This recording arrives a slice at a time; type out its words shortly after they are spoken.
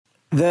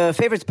The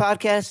Favorites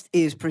podcast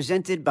is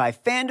presented by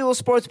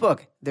FanDuel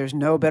Sportsbook. There's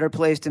no better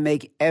place to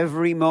make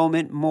every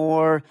moment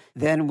more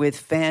than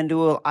with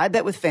FanDuel. I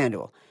bet with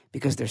FanDuel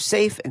because they're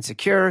safe and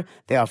secure.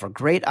 They offer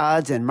great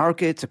odds and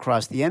markets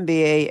across the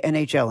NBA,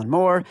 NHL, and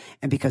more.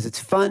 And because it's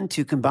fun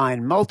to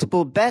combine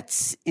multiple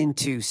bets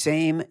into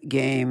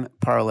same-game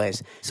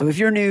parlays. So if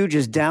you're new,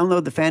 just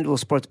download the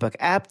FanDuel Sportsbook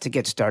app to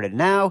get started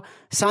now.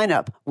 Sign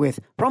up with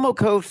promo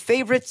code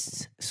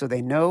FAVORITES so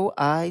they know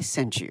I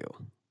sent you.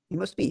 You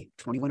must be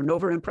 21 and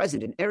over and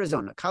present in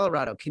Arizona,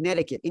 Colorado,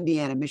 Connecticut,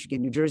 Indiana,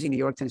 Michigan, New Jersey, New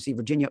York, Tennessee,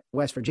 Virginia,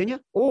 West Virginia,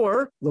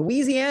 or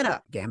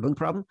Louisiana. Gambling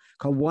problem?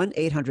 Call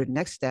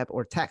 1-800-NEXT-STEP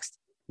or text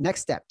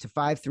NEXT STEP to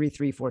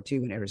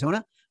 53342 in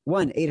Arizona,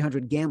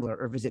 1-800-GAMBLER,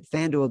 or visit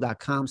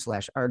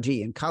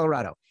FanDuel.com/RG in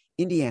Colorado,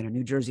 Indiana,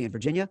 New Jersey, and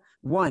Virginia,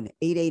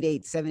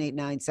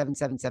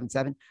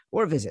 1-888-789-7777,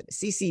 or visit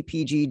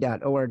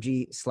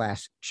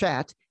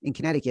ccpg.org/chat in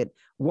Connecticut,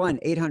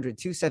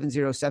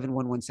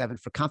 1-800-270-7117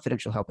 for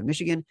confidential help in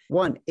Michigan,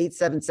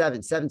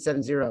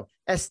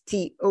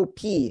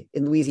 1-877-770-STOP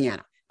in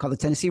Louisiana. Call the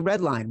Tennessee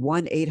Red Line,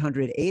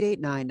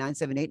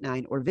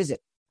 1-800-889-9789, or visit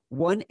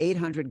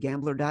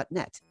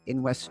 1-800-GAMBLER.net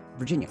in West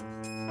Virginia.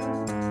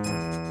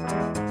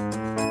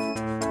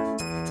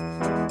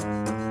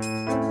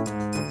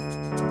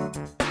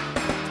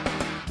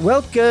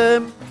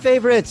 Welcome,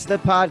 Favorites, the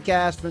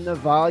podcast from the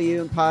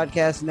Volume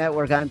Podcast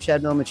Network. I'm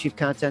Chad Millman, Chief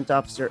Content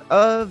Officer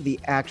of the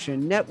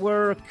Action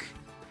Network.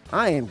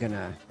 I am going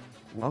to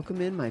welcome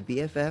in my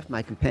BFF,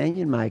 my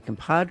companion, my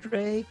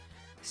compadre,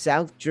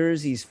 South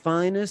Jersey's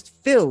finest,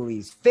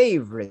 Philly's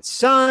favorite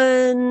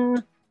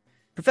son,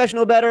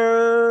 professional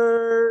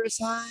bettor,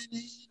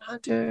 Simon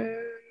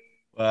Hunter.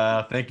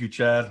 Thank you,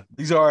 Chad.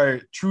 These are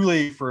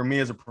truly, for me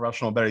as a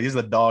professional bettor, these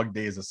are the dog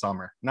days of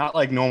summer. Not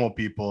like normal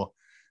people.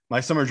 My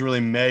summer is really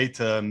May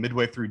to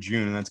midway through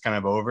June, and that's kind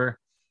of over.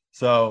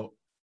 So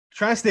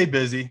trying to stay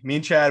busy. Me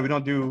and Chad, we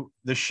don't do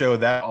this show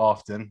that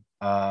often.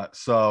 Summer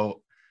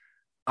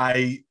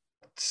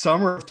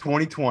of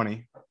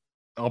 2020,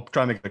 I'll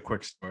try to make it a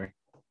quick story.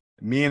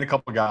 Me and a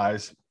couple of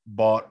guys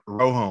bought a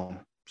row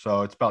home.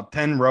 So it's about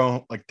 10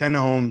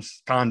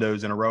 homes,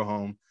 condos in a row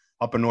home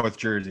up in North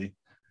Jersey.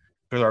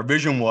 Because our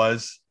vision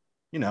was,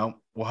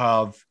 we'll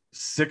have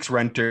 6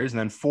 renters and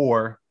then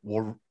 4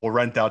 we'll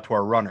rent out to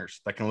our runners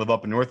that can live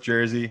up in North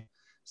Jersey.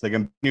 So they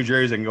can New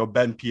Jersey, they can go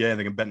bet in PA, and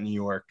they can bet in New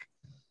York.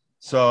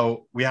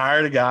 So we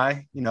hired a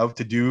guy,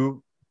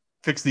 to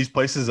fix these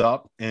places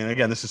up. And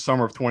again, this is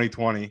summer of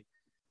 2020. I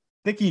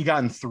think he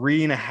gotten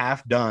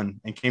 3.5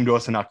 done and came to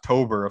us in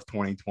October of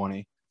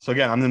 2020. So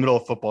again, I'm in the middle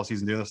of football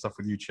season doing this stuff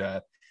with you,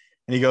 Chad.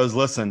 And he goes,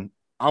 listen,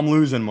 I'm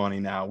losing money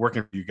now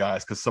working for you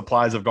guys because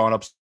supplies have gone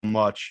up so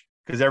much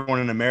because everyone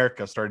in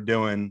America started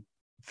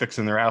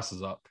fixing their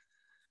houses up.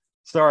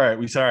 So, all right,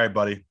 we said, all right,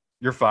 buddy,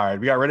 you're fired.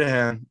 We got rid of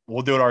him.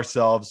 We'll do it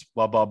ourselves,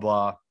 blah, blah,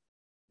 blah.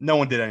 No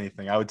one did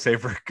anything, I would say,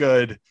 for a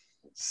good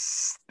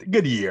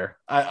year,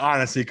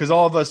 honestly, because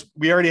all of us,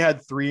 we already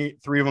had three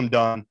of them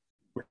done.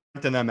 We're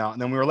renting them out.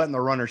 And then we were letting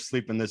the runners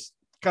sleep in this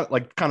kind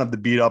of the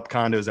beat up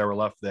condos that were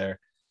left there.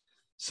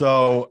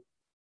 So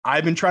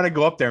I've been trying to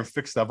go up there and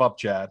fix stuff up,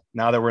 Chad,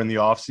 now that we're in the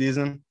off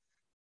season.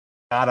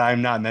 God,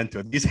 I'm not meant to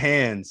it. These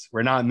hands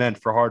were not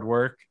meant for hard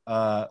work.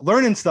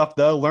 Learning stuff,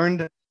 though.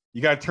 Learned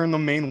you got to turn the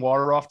main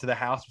water off to the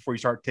house before you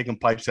start taking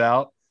pipes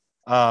out.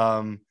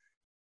 I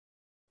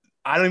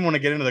don't even want to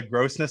get into the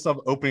grossness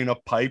of opening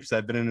up pipes.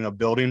 I've been in a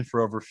building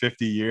for over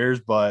 50 years,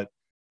 but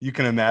you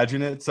can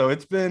imagine it. So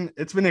it's been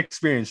an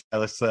experience,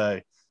 let's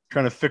say,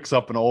 trying to fix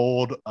up an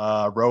old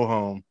row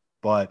home.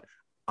 But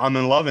I'm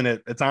loving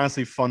it. It's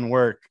honestly fun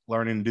work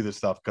learning to do this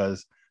stuff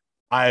because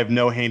I have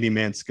no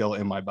handyman skill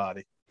in my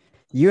body.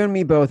 You and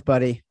me both,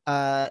 buddy.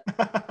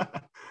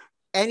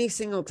 Any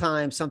single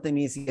time something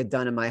needs to get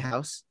done in my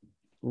house,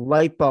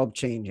 light bulb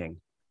changing,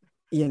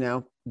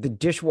 the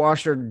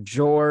dishwasher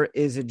drawer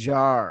is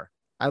ajar.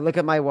 I look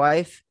at my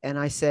wife and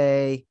I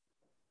say,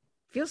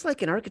 feels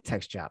like an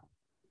architect's job.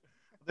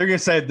 They're going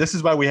to say, this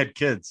is why we had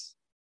kids.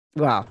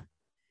 Well,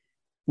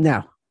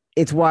 no,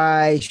 it's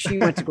why she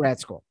went to grad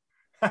school.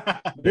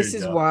 This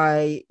is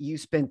why you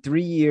spent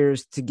 3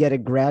 years to get a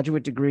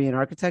graduate degree in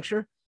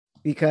architecture,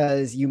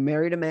 because you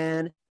married a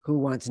man who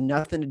wants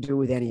nothing to do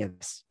with any of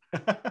this.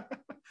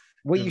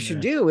 What you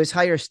should do is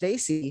hire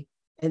Stacy,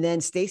 and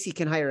then Stacy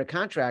can hire a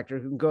contractor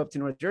who can go up to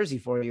North Jersey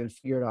for you and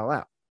figure it all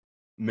out.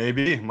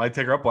 Maybe. Might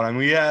take her up on it. I mean,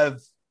 we have,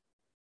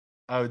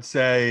 I would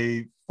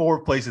say,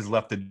 4 places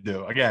left to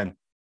do. Again,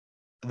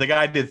 the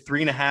guy did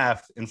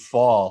 3.5 in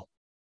fall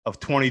of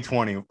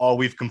 2020. All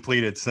we've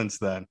completed since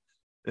then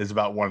is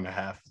about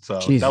 1.5. So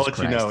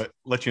that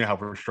lets you know how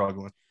we're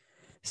struggling.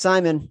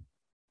 Simon,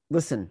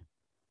 listen,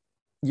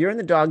 you're in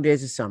the dog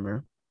days of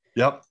summer.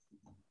 Yep.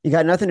 You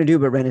got nothing to do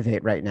but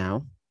renovate right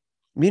now.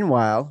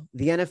 Meanwhile,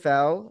 the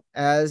NFL,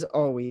 as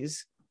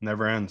always,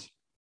 never ends.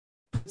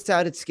 Puts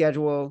out its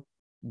schedule,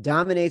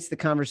 dominates the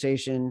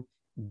conversation,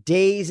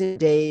 days and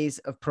days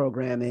of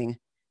programming.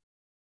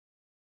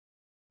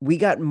 We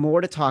got more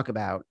to talk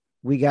about.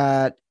 We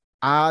got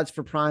odds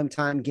for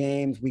primetime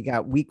games. We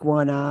got week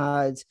 1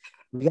 odds.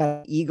 We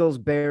got Eagles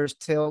Bears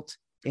tilt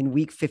in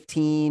week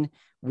 15.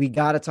 We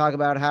got to talk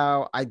about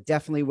how I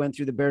definitely went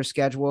through the Bears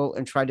schedule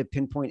and tried to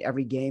pinpoint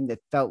every game that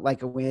felt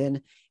like a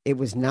win. It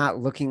was not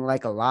looking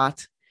like a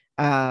lot.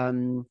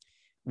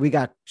 We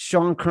got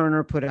Sean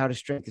Kerner put out a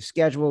strength of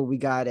schedule. We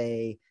got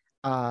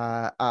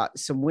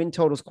some win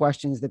totals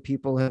questions that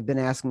people have been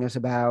asking us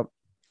about.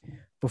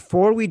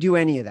 Before we do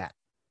any of that,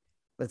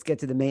 let's get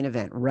to the main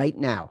event right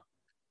now.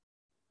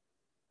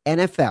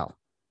 NFL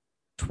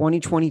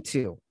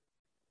 2022,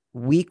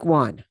 week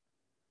 1.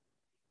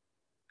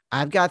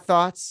 I've got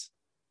thoughts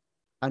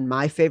on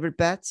my favorite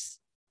bets.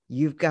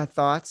 You've got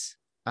thoughts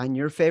on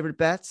your favorite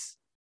bets.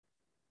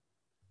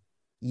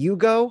 You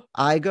go,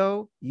 I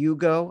go, you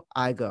go,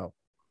 I go.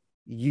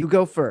 You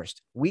go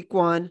first. Week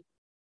 1,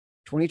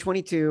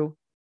 2022,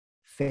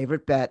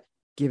 favorite bet.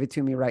 Give it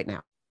to me right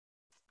now.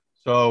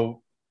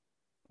 So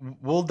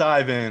we'll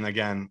dive in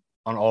again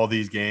on all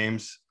these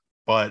games,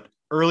 but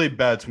early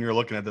bets, when you're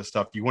looking at this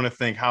stuff, you want to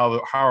think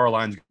how our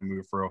lines going to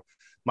move through.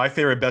 My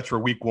favorite bets for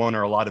week 1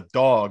 are a lot of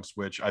dogs,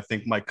 which I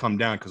think might come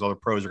down because other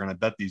pros are going to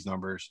bet these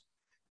numbers.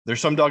 There's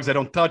some dogs I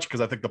don't touch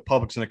because I think the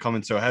public's going to come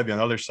in so heavy on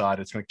the other side.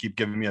 It's going to keep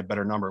giving me a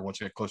better number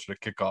once I get closer to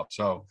kickoff.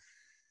 So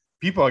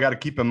people, I got to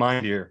keep in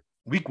mind here.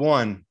 Week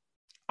 1,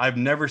 I've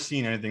never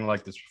seen anything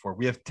like this before.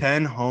 We have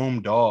 10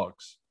 home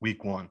dogs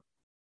week 1.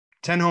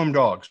 10 home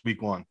dogs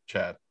week 1,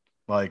 Chad.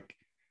 Like,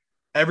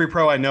 every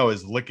pro I know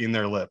is licking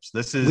their lips.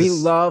 We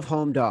love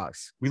home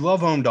dogs. We love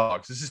home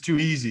dogs. This is too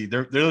easy.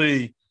 They're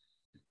literally,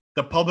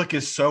 the public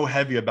is so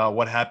heavy about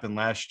what happened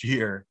last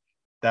year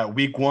that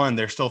week 1,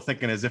 they're still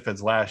thinking as if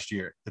it's last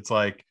year. It's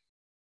like,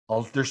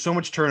 there's so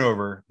much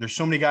turnover. There's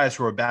so many guys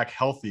who are back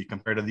healthy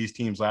compared to these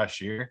teams last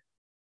year.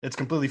 It's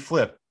completely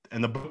flipped.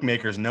 And the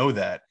bookmakers know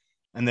that.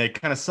 And they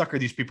kind of sucker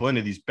these people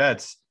into these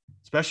bets,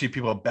 especially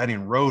people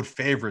betting road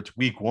favorites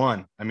week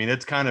 1. I mean,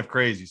 it's kind of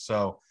crazy.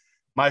 So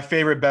my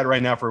favorite bet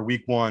right now for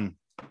week 1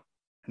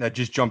 that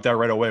just jumped out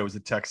right away was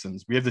the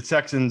Texans. We have the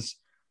Texans.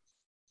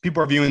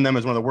 People are viewing them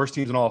as one of the worst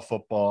teams in all of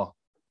football,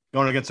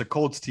 going against a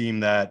Colts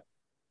team that,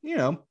 you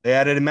know, they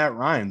added in Matt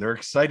Ryan. They're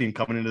exciting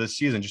coming into this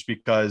season just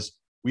because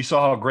we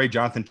saw how great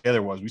Jonathan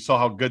Taylor was. We saw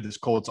how good this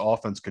Colts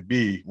offense could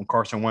be when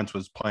Carson Wentz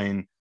was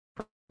playing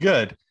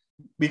good.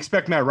 We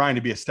expect Matt Ryan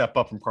to be a step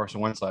up from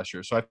Carson Wentz last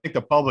year. So I think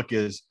the public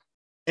is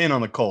in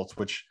on the Colts,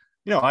 which,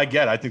 you know, I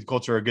get. I think the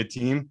Colts are a good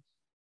team.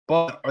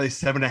 But are they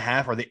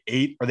 7.5? Are they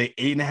 8? Are they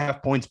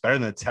 8.5 points better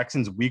than the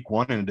Texans week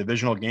 1 in a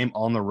divisional game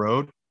on the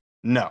road?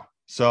 No.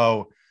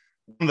 So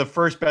one of the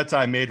first bets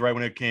I made right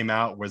when it came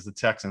out was the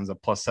Texans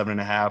at plus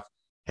 7.5.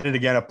 Hit it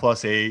again at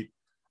plus 8.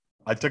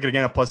 I took it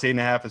again at plus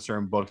 8.5 at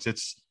certain books.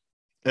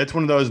 It's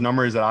one of those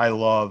numbers that I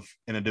love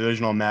in a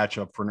divisional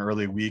matchup for an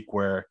early week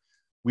where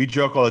we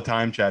joke all the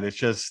time, Chad. It's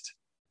just,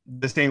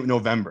 this ain't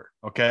November.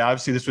 Okay.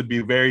 Obviously, this would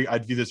be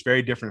I'd view this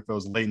very different if it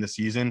was late in the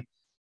season.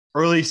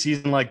 Early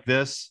season like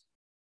this,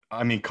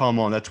 I mean, come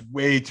on, that's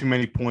way too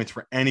many points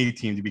for any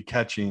team to be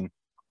catching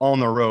on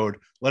the road,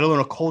 let alone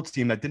a Colts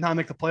team that did not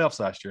make the playoffs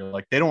last year.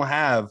 Like, they don't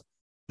have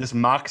this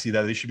moxie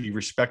that they should be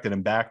respected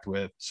and backed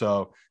with.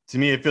 So to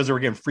me, it feels like we're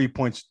getting free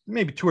points,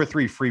 maybe 2 or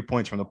 3 free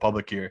points from the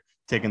public here,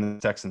 taking the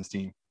Texans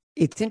team.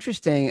 It's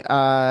interesting.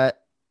 Couldn't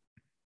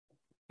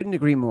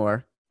agree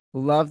more.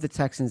 Love the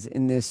Texans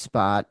in this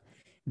spot.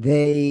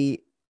 They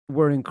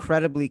were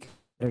incredibly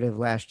competitive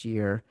last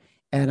year.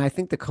 And I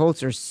think the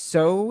Colts are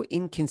so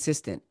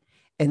inconsistent.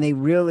 And they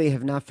really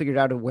have not figured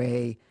out a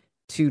way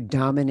to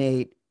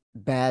dominate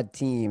bad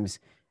teams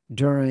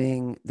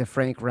during the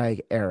Frank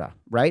Reich era,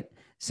 right?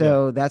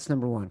 So That's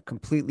number 1.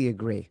 Completely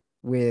agree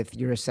with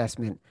your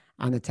assessment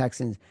on the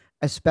Texans,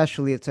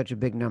 especially at such a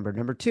big number.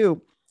 Number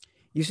 2,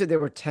 you said there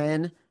were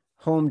 10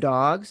 home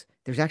dogs.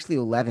 There's actually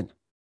 11.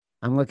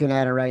 I'm looking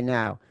at it right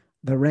now.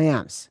 The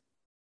Rams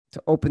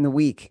to open the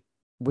week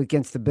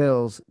against the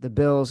Bills. The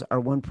Bills are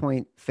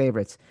 1-point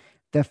favorites.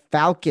 The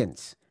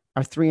Falcons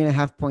are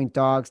 3.5-point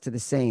dogs to the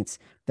Saints.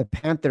 The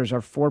Panthers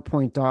are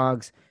 4-point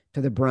dogs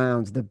to the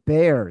Browns. The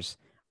Bears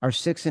are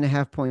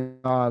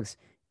 6.5-point dogs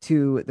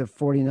to the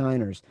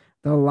 49ers.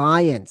 The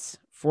Lions,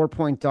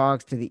 4-point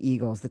dogs to the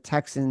Eagles. The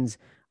Texans,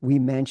 we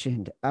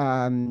mentioned.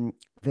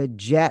 The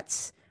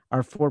Jets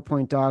are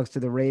 4-point dogs to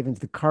the Ravens.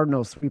 The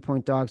Cardinals,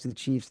 3-point dogs to the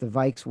Chiefs. The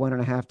Vikes,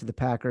 1.5 to the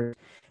Packers.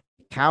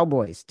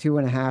 Cowboys,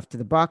 2.5 to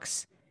the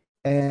Bucks.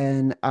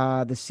 And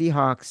the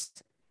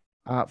Seahawks,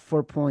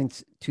 4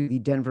 points to the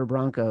Denver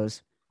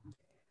Broncos.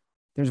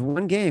 There's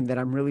one game that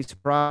I'm really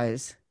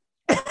surprised,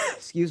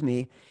 excuse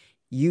me,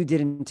 you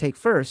didn't take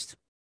first.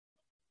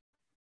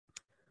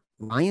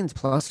 Lions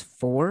plus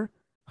 4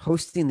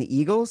 hosting the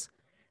Eagles.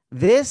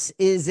 This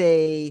is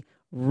a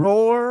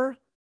roar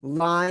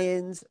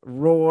Lions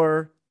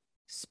roar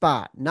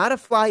spot, not a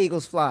fly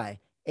Eagles fly,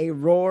 a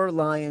roar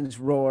Lions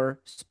roar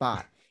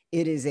spot.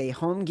 It is a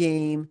home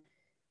game.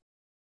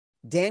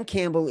 Dan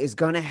Campbell is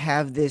going to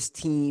have this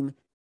team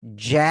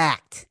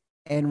jacked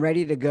and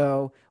ready to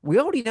go. We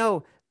already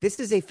know this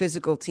is a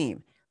physical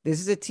team. This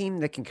is a team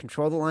that can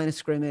control the line of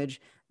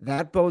scrimmage.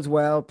 That bodes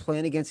well,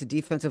 playing against a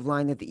defensive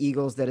line at the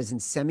Eagles that is in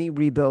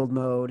semi-rebuild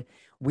mode.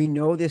 We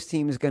know this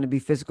team is going to be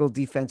physical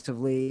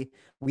defensively.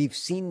 We've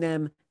seen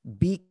them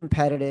be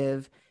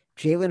competitive.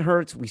 Jalen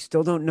Hurts, we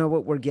still don't know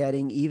what we're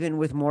getting, even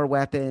with more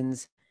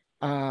weapons.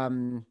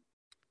 Lions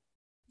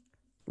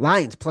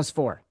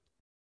 +4.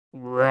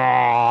 Roar.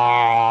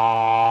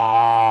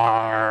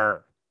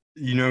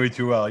 You know me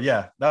too well.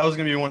 Yeah, that was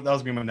gonna be one. That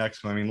was gonna be my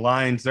next one. I mean,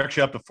 Lions, they're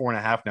actually up to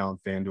 4.5 now on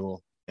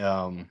FanDuel.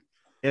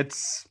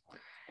 It's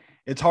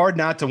it's hard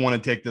not to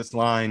want to take this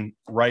line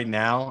right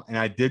now, and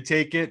I did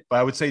take it. But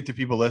I would say to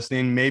people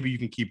listening, maybe you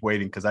can keep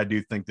waiting because I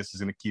do think this is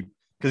gonna keep.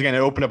 Because again, it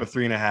opened up at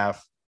 3.5.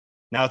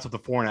 Now it's up to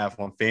 4.5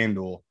 on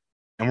FanDuel,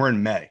 and we're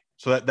in May,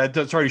 so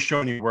that's already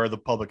showing you where the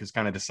public is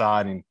kind of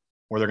deciding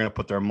where they're gonna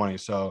put their money.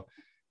 So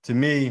to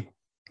me,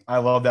 I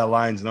love that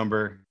Lions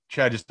number.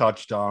 Chad just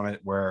touched on it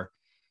where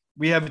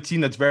we have a team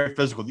that's very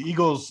physical. The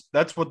Eagles,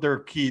 that's what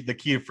their the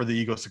key for the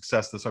Eagles'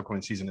 success this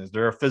upcoming season is.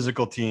 They're a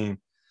physical team,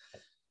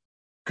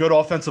 good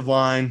offensive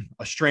line,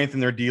 a strength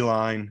in their D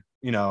line.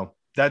 You know,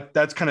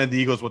 that's kind of the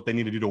Eagles, what they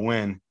need to do to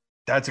win.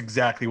 That's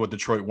exactly what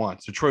Detroit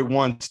wants. Detroit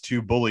wants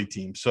to bully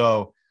teams.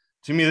 So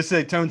to me, this is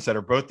a tone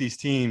setter. Both these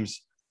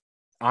teams,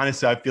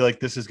 honestly, I feel like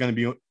this is going to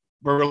be,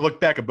 we're going to look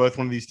back at both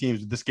one of these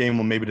teams. This game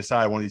will maybe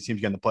decide one of these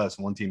teams getting the playoffs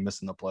and one team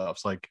missing the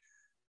playoffs. Like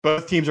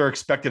both teams are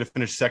expected to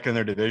finish second in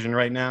their division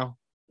right now.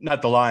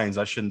 Not the Lions,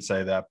 I shouldn't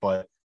say that,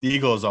 but the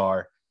Eagles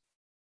are.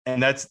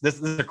 And this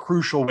is a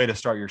crucial way to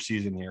start your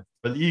season here.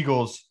 But the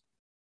Eagles,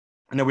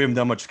 I know we haven't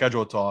done much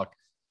schedule talk.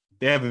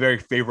 They have a very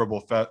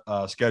favorable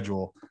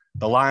schedule.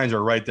 The Lions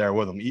are right there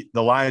with them.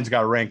 The Lions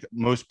got ranked.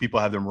 Most people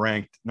have them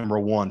ranked number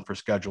 1 for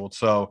scheduled.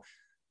 So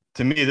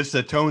to me, this is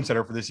a tone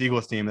setter for this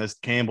Eagles team, this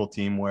Campbell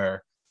team,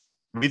 where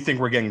we think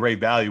we're getting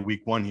great value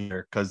week 1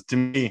 here. Because to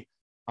me,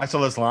 I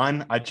saw this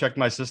line. I checked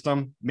my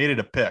system, made it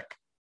a pick.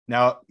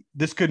 Now,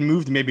 this could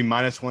move to maybe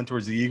 -1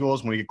 towards the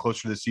Eagles when we get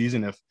closer to the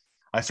season if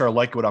I start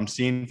liking what I'm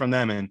seeing from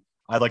them and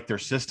I like their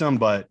system.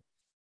 But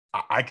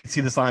I can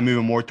see this line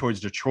moving more towards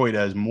Detroit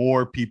as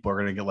more people are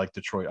going to get like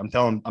Detroit. I'm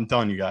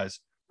telling you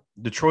guys,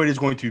 Detroit is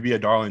going to be a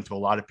darling to a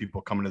lot of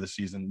people coming to the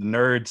season. The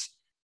nerds,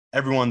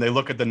 everyone, they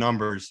look at the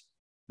numbers.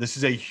 This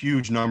is a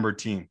huge number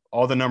team.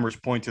 All the numbers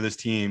point to this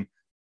team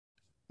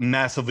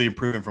massively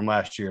improving from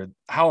last year.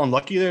 How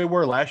unlucky they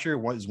were last year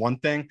was one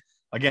thing.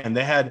 Again,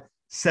 they had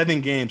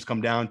 7 games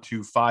come down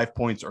to 5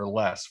 points or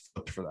less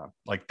flipped for them.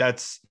 Like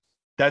that's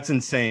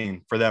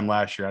insane for them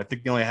last year. I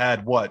think they only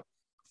had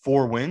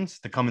 4 wins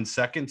to come in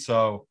second.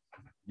 So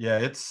yeah,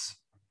 it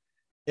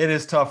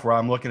is tough where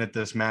I'm looking at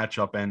this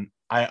matchup, and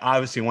I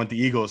obviously want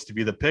the Eagles to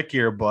be the pick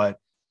here, but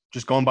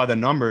just going by the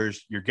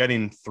numbers, you're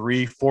getting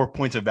 3-4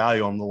 points of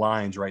value on the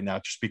Lions right now,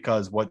 just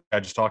because what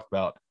I just talked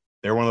about.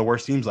 They're one of the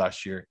worst teams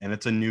last year, and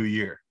it's a new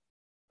year.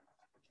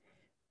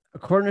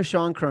 According to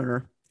Sean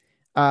Kroner,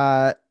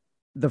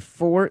 the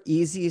 4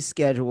 easiest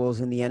schedules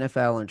in the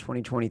NFL in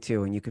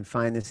 2022, and you can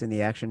find this in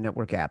the Action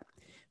Network app.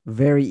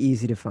 Very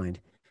easy to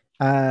find.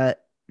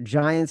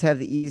 Giants have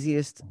the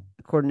easiest,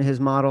 according to his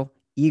model.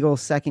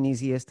 Eagles, second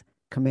easiest.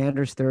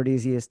 Commanders, third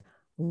easiest.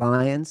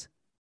 Lions,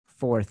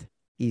 fourth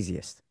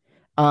easiest.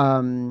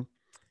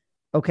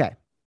 Okay.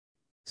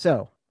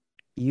 So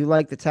you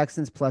like the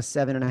Texans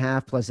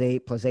 +7.5,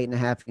 +8,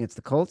 +8.5 against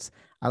the Colts.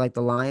 I like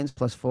the Lions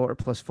 +4,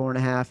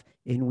 +4.5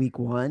 in week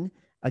 1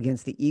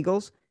 against the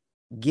Eagles.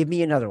 Give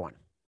me another one.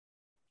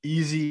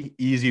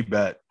 Easy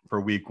bet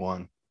for week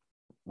 1.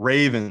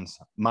 Ravens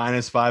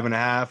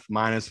 -5.5,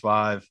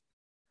 -5.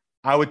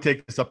 I would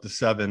take this up to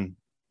 7.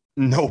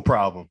 No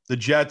problem. The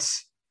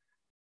Jets,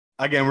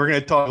 again, we're going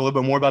to talk a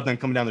little bit more about them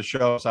coming down the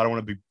show, so I don't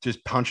want to be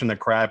just punching the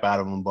crap out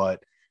of them,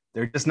 but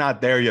they're just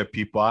not there yet,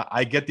 people.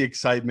 I get the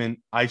excitement.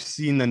 I've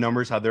seen the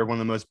numbers, how they're one of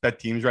the most bet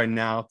teams right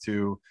now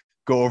to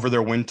go over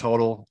their win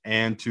total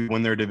and to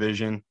win their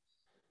division.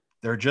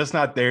 They're just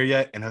not there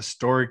yet. And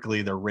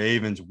historically, the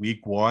Ravens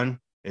week 1,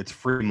 it's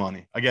free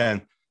money.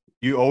 Again,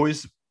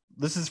 this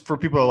is for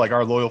people like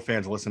our loyal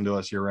fans that listen to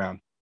us year round.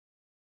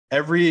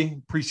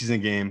 Every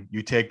preseason game,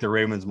 you take the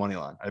Ravens money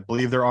line. I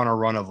believe they're on a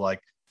run of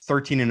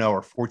 13-0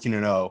 or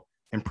 14-0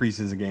 in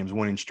preseason games,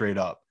 winning straight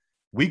up.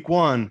 Week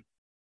 1,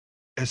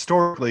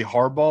 historically,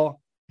 Harbaugh,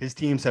 his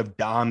teams have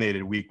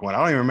dominated week 1. I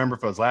don't even remember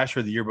if it was last year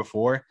or the year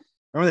before.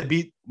 Remember they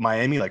beat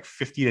Miami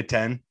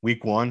 50-10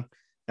 week 1,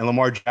 and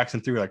Lamar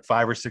Jackson threw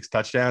 5 or 6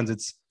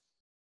 touchdowns.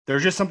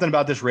 There's just something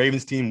about this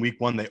Ravens team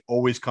week 1. They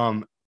always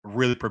come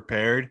really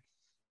prepared.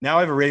 Now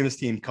I have a Ravens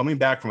team coming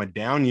back from a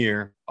down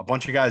year, a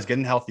bunch of guys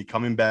getting healthy,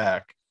 coming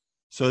back.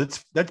 So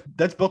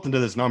that's built into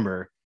this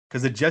number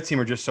because the Jets team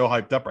are just so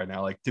hyped up right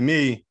now. To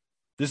me,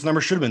 this number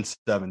should have been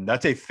 7.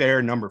 That's a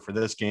fair number for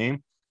this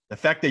game. The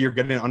fact that you're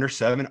getting under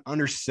 7,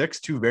 under 6,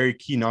 2 very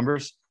key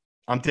numbers,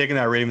 I'm taking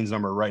that Ravens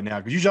number right now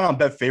because usually I don't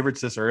bet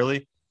favorites this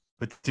early.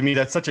 But to me,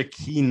 that's such a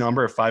key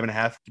number of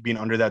 5.5 being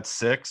under that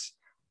 6.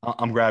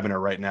 I'm grabbing it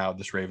right now,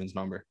 this Ravens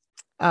number.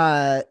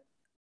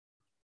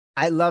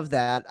 I love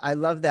that. I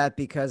love that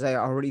because I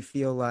already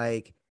feel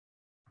like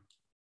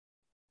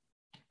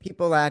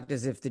people act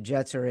as if the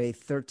Jets are a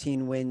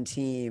 13-win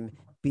team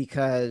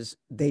because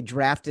they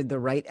drafted the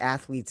right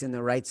athletes in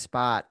the right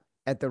spot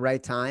at the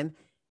right time.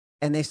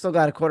 and they still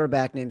got a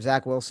quarterback named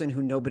Zach Wilson,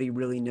 who nobody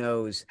really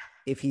knows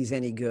if he's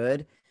any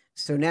good.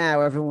 So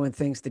now everyone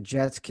thinks the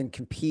Jets can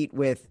compete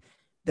with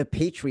the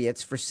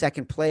Patriots for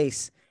second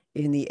place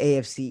in the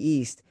AFC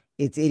East.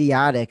 It's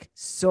idiotic.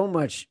 So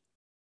much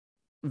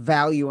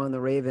value on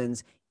the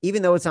Ravens,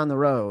 even though it's on the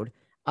road.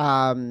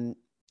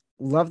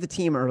 Love the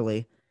team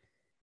early.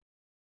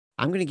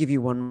 I'm going to give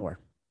you one more.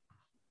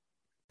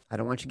 I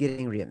don't want you to get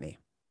angry at me.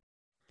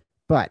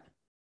 But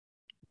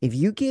if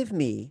you give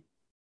me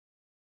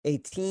a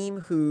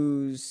team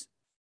whose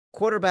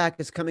quarterback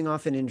is coming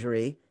off an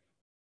injury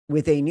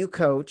with a new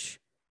coach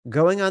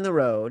going on the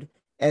road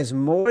as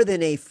more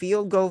than a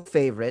field goal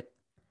favorite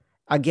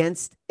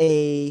against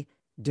a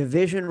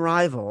division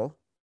rival,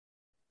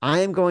 I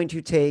am going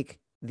to take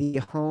the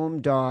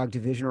home dog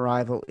division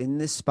rival in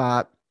this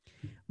spot.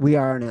 We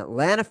are an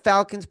Atlanta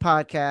Falcons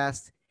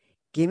podcast.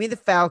 Give me the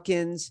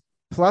Falcons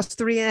plus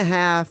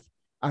 3.5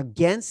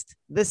 against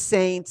the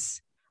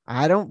Saints.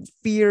 I don't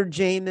fear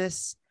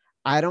Jameis.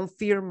 I don't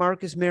fear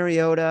Marcus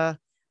Mariota.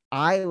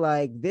 I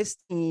like this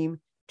team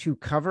to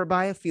cover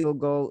by a field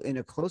goal in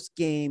a close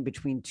game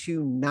between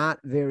two not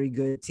very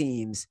good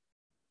teams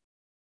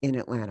in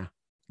Atlanta.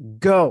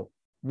 Go.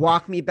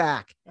 Walk me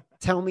back.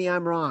 Tell me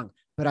I'm wrong,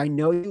 but I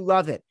know you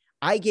love it.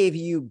 I gave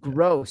you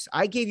gross.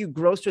 I gave you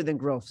grosser than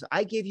gross.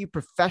 I gave you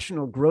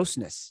professional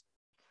grossness.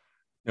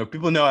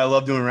 People know I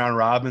love doing round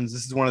robins.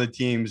 This is one of the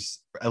teams,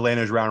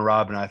 Atlanta's round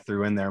robin, I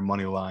threw in there,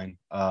 money line.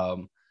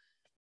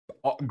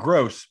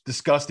 Gross,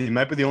 disgusting. It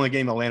might be the only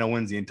game Atlanta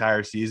wins the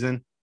entire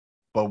season,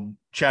 but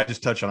Chad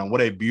just touched on it.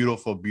 What a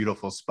beautiful,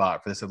 beautiful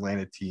spot for this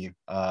Atlanta team.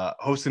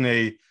 Hosting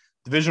a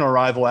divisional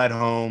rival at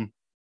home.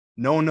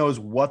 No one knows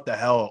what the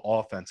hell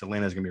offense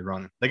Atlanta's going to be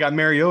running. They got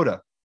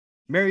Mariota.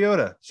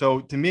 So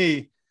to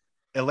me,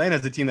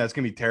 Atlanta's the team that's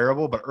going to be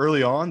terrible, but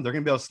early on, they're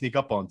going to be able to sneak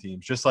up on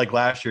teams. Just like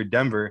last year,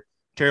 Denver,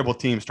 terrible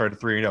team, started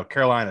 3-0.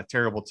 Carolina,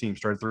 terrible team,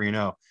 started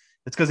 3-0.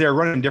 It's because they were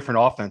running different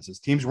offenses.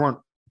 Teams weren't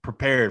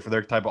prepared for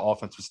their type of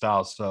offensive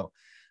styles. So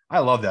I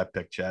love that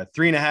pick, Chad.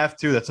 3.5,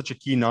 too. That's such a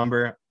key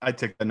number. I'd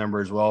take that number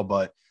as well,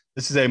 but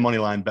this is a money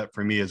line bet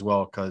for me as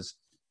well because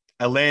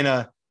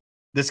Atlanta,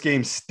 this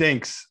game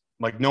stinks.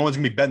 Like, no one's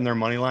going to be betting their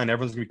money line.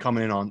 Everyone's going to be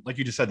coming in on, like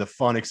you just said, the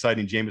fun,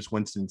 exciting Jameis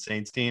Winston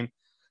Saints team.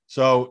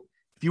 So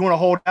if you want to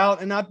hold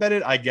out and not bet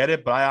it, I get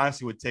it. But I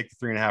honestly would take the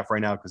 3.5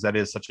 right now because that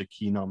is such a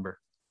key number.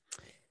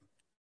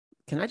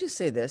 Can I just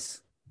say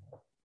this?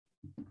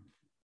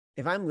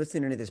 If I'm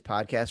listening to this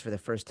podcast for the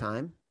first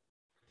time,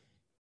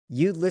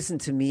 you'd listen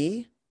to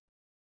me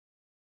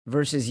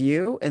versus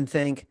you and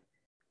think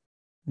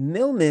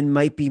Millman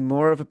might be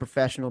more of a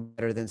professional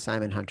better than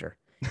Simon Hunter.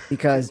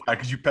 Because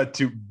you bet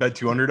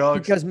two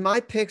underdogs? Because my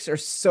picks are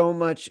so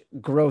much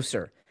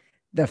grosser.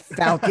 The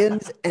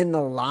Falcons and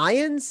the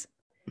Lions.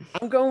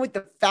 I'm going with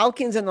the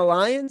Falcons and the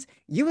Lions.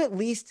 You at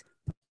least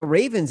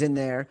Ravens in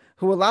there,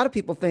 who a lot of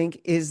people think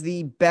is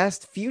the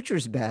best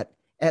futures bet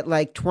at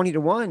like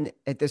 20-1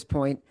 at this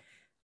point.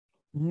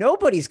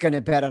 Nobody's going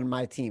to bet on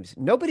my teams.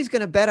 Nobody's going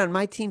to bet on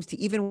my teams to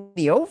even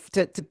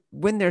to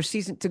win their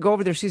season, to go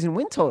over their season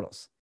win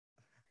totals.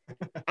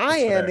 I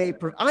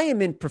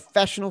am in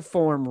professional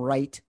form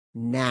right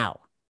now.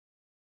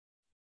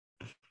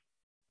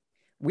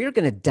 We're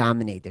going to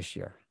dominate this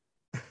year.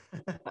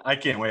 I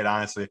can't wait,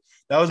 honestly.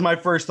 That was my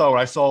first thought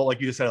when I saw, like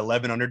you just said,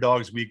 11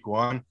 underdogs week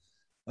 1. I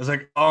was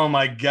like, oh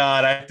my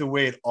God, I have to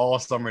wait all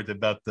summer to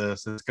bet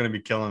this. It's going to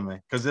be killing me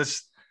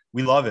because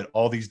we love it.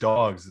 All these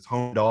dogs, it's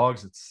home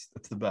dogs.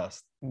 It's the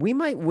best. We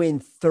might win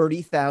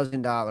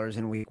 $30,000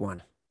 in week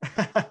 1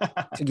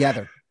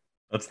 together.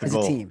 That's the as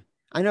goal. A team.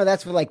 I know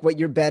that's what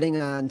you're betting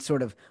on,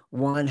 sort of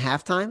one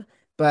halftime,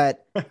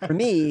 but for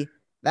me,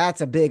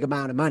 that's a big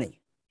amount of money.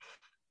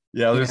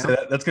 Yeah, I was gonna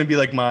say that's gonna be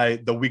like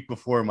the week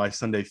before my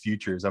Sunday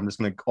futures. I'm just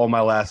gonna all my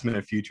last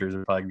minute futures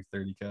are probably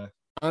 $30K.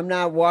 I'm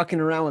not walking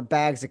around with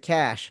bags of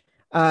cash.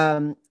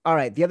 All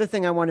right. The other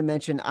thing I want to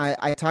mention,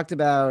 I talked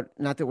about,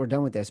 not that we're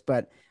done with this,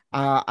 but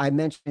I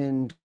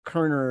mentioned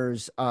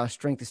Kerner's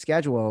strength of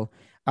schedule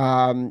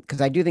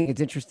because I do think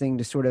it's interesting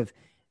to sort of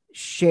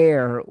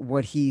share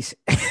what he's,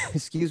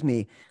 excuse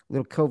me,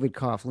 little COVID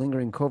cough,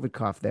 lingering COVID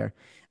cough there,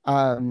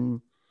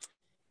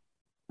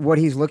 what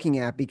he's looking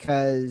at,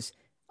 because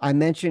I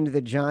mentioned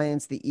the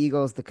Giants, the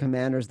Eagles, the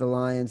Commanders, the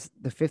Lions.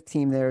 The 5th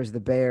team there is the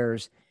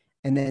Bears.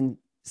 And then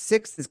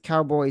 6th is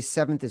Cowboys,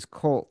 7th is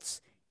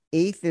Colts,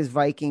 8th is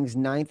Vikings,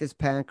 9th is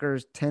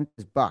Packers, 10th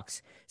is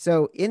Bucks.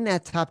 So in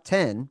that top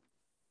 10,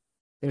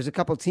 there's a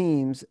couple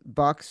teams,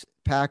 Bucks,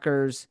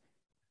 Packers,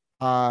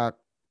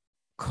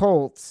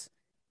 Colts,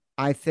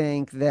 I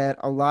think that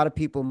a lot of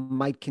people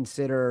might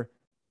consider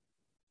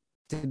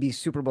to be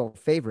Super Bowl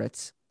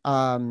favorites.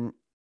 So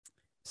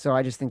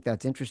I just think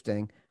that's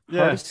interesting.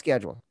 Yeah. Hardest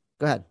schedule.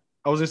 Go ahead.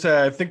 I was gonna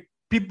say, I think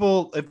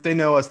people, if they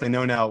know us, they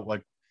know now,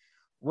 like,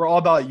 we're all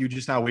about you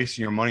just not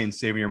wasting your money and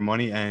saving your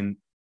money. And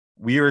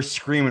we were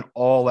screaming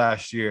all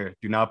last year,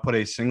 do not put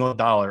a single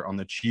dollar on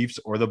the Chiefs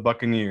or the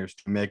Buccaneers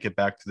to make it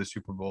back to the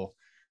Super Bowl,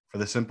 for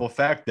the simple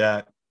fact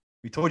that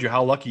we told you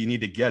how lucky you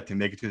need to get to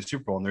make it to the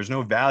Super Bowl. And there's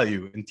no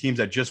value in teams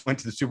that just went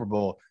to the Super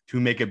Bowl to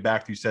make it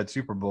back to said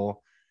Super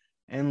Bowl.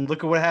 And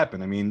look at what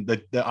happened. I mean,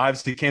 the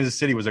obviously Kansas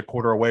City was a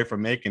quarter away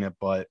from making it,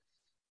 but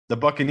the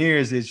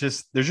Buccaneers is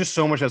just there's just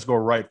so much that's go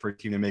right for a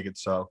team to make it.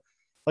 So,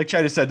 like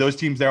Chad has said, those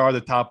teams there are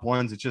the top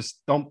ones. It's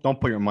just don't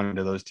put your money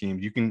into those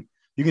teams. You can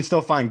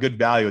still find good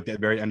value at the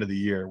very end of the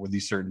year with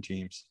these certain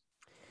teams.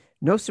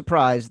 No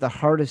surprise, the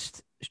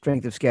hardest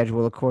strength of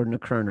schedule, according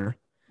to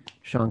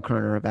Sean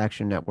Kerner of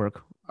Action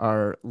Network,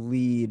 our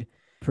lead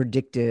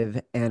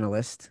predictive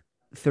analyst.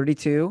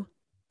 32,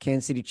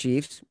 Kansas City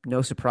Chiefs.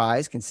 No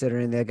surprise,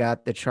 considering they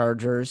got the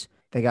Chargers,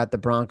 they got the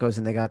Broncos,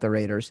 and they got the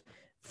Raiders.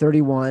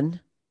 31,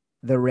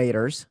 the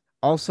Raiders.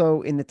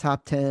 Also in the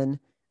top 10,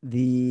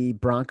 the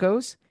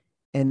Broncos,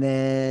 and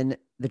then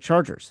the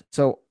Chargers.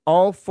 So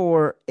all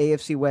four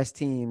AFC West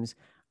teams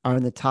are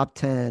in the top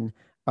 10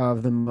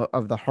 of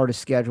the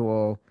hardest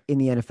schedule in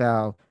the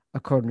NFL,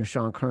 according to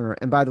Sean Kerner.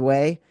 And by the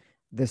way,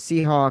 the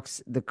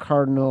Seahawks, the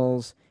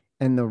Cardinals,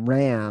 and the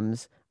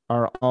Rams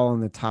are all in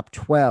the top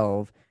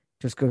 12.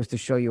 Just goes to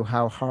show you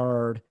how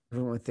hard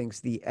everyone thinks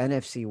the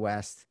NFC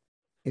West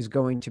is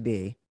going to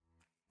be.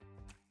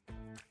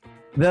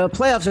 The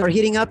playoffs are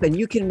heating up, and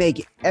you can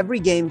make every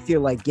game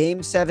feel like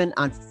Game 7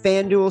 on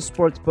FanDuel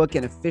Sportsbook,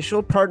 an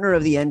official partner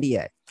of the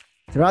NBA.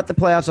 Throughout the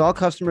playoffs, all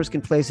customers can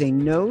place a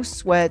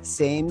no-sweat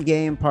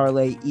same-game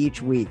parlay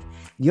each week.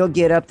 You'll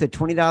get up to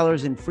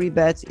 $20 in free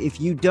bets if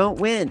you don't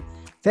win.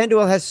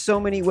 FanDuel has so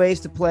many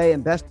ways to play,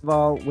 and best of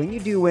all, when you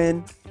do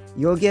win,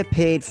 you'll get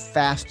paid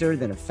faster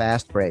than a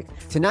fast break.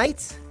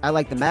 Tonight, I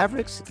like the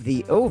Mavericks,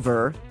 the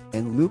over,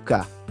 and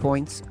Luka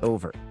points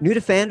over. New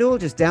to FanDuel?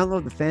 Just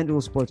download the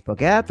FanDuel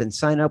Sportsbook app and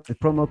sign up with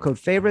promo code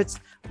FAVORITES.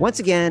 Once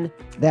again,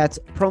 that's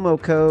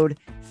promo code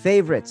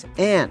FAVORITES.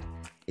 And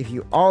if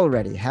you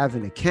already have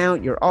an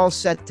account, you're all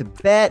set to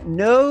bet.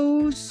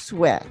 No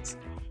sweat.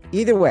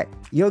 Either way,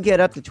 you'll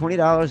get up to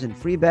 $20 in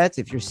free bets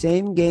if your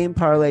same game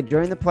parlay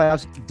during the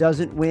playoffs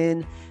doesn't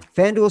win.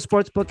 FanDuel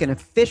Sportsbook, an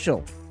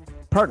official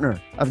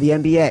partner of the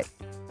NBA.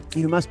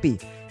 You must be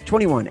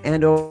 21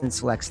 and older in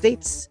select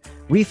states.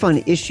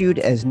 Refund issued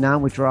as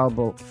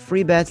non-withdrawable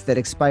free bets that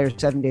expire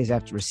 7 days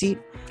after receipt.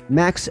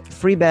 Max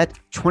free bet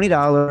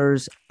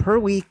 $20 per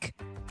week.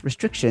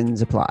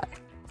 Restrictions apply.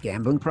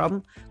 Gambling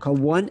problem? Call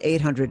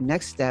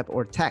 1-800-NEXT-STEP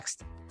or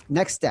text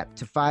NEXT STEP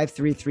to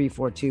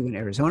 53342 in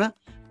Arizona,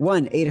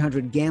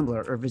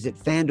 1-800-GAMBLER, or visit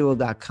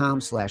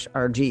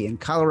FanDuel.com/RG in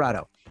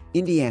Colorado,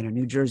 Indiana,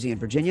 New Jersey, and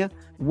Virginia,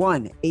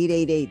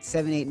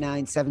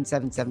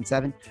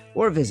 1-888-789-7777,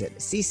 or visit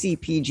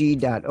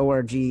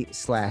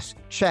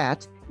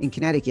ccpg.org/chat in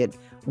Connecticut,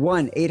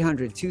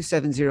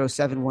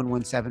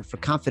 1-800-270-7117 for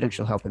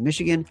confidential help in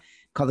Michigan.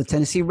 Call the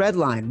Tennessee Red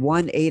Line,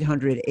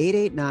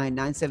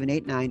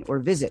 1-800-889-9789, or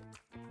visit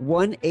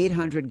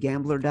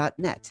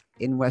 1-800-GAMBLER.net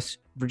in West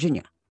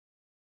Virginia.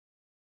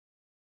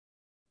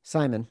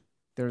 Simon,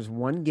 there's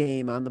one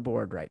game on the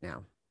board right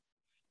now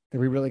that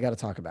we really got to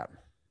talk about.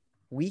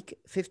 Week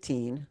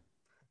 15,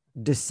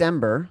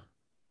 December,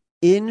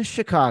 in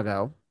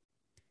Chicago,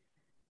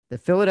 the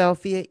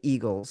Philadelphia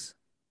Eagles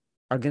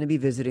are going to be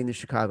visiting the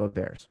Chicago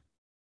Bears.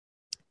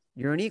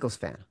 You're an Eagles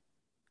fan.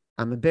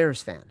 I'm a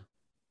Bears fan.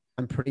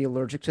 I'm pretty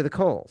allergic to the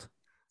cold.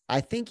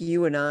 I think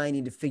you and I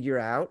need to figure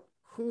out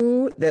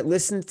who that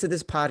listens to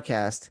this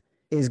podcast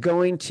is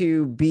going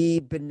to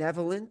be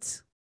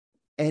benevolent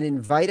and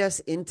invite us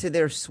into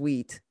their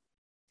suite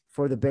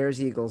for the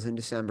Bears Eagles in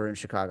December in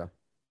Chicago.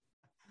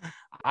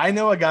 I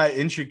know a guy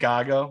in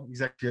Chicago.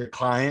 He's actually a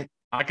client.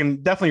 I can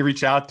definitely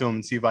reach out to him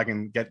and see if I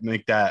can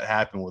make that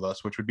happen with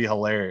us, which would be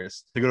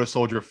hilarious to go to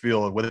Soldier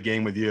Field with a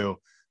game with you,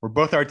 where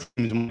both our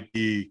teams might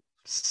be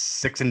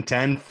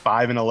 6-10,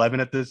 5-11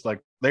 at this.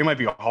 Like, they might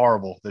be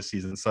horrible this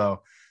season.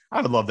 So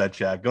I would love that,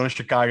 Chad. Going to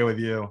Chicago with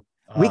you.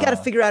 We got to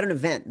figure out an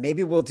event.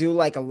 Maybe we'll do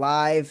like a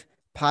live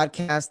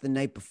podcast the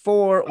night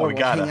before, or we'll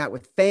hang out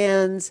with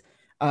fans.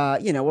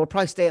 We'll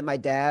probably stay at my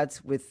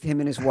dad's with him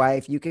and his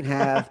wife. You can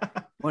have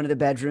one of the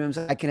bedrooms.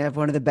 I can have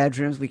one of the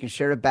bedrooms. We can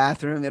share a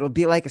bathroom. It'll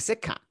be like a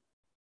sitcom.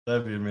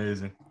 That'd be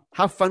amazing.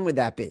 How fun would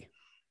that be?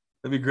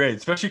 That'd be great,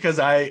 especially because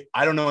I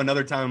don't know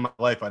another time in my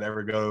life I'd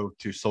ever go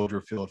to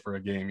Soldier Field for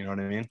a game. You know what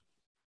I mean?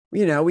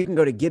 We can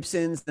go to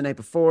Gibson's the night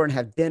before and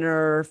have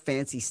dinner,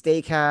 fancy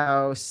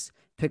steakhouse,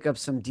 pick up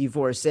some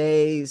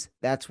divorcees.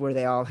 That's where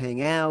they all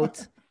hang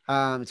out.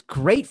 It's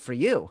great for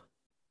you.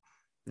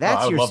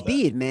 That's your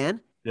speed, man.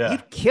 Yeah.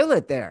 You'd kill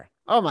it there.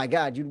 Oh my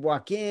God. You'd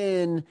walk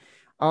in,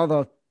 all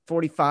the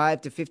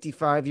 45 to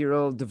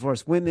 55-year-old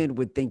divorced women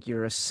would think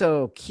you're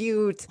so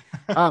cute.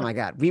 Oh my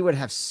God. We would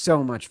have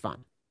so much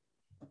fun.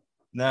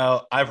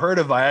 Now, I've heard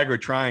of Viagra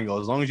Triangle.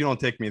 As long as you don't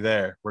take me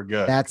there, we're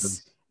good.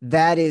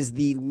 That is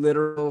the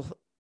literal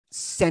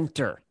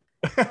center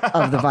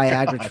of the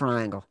Viagra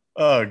Triangle.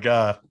 Oh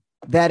God.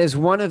 That is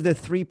one of the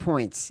 3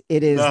 points.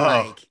 It is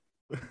like,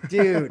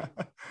 dude,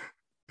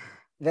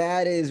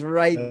 that is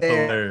right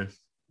there. Hilarious.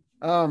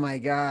 Oh my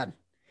God.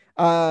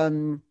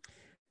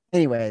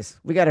 Anyways,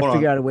 we got to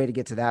figure out a way to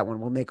get to that one.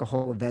 We'll make a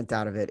whole event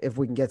out of it. If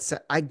we can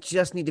I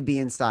just need to be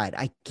inside.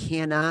 I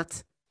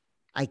cannot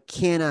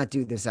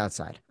do this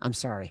outside. I'm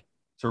sorry.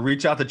 So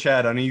reach out to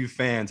Chad. I know you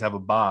fans have a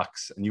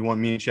box and you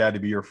want me and Chad to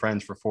be your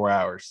friends for 4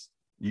 hours.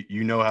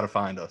 You know how to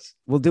find us.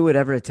 We'll do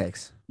whatever it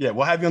takes. Yeah,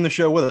 we'll have you on the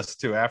show with us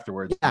too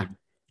afterwards. Yeah. Dude.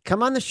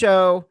 Come on the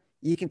show.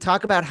 You can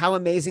talk about how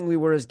amazing we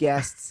were as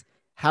guests,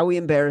 how we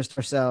embarrassed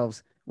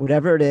ourselves,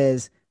 whatever it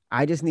is.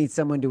 I just need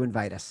someone to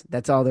invite us.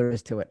 That's all there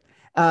is to it.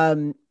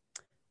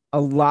 A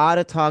lot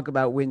of talk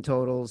about win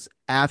totals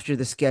after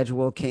the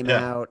schedule came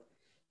out.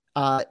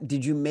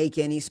 Did you make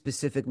any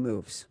specific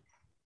moves?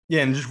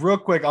 Yeah, and just real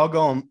quick, I'll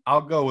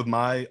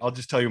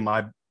just tell you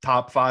my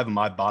top 5 and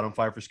my bottom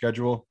 5 for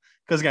schedule.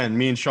 Because again,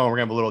 me and Sean, we're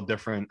gonna have a little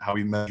different how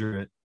we measure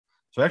it.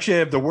 So actually I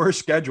have the worst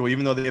schedule,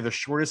 even though they have the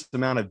shortest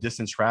amount of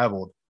distance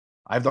traveled.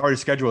 I have the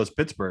hardest schedule as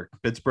Pittsburgh.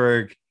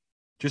 Pittsburgh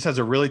just has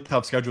a really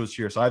tough schedule this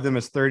year. So I have them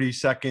as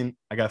 32nd.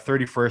 I got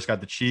 31st,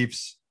 got the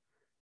Chiefs.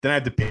 Then I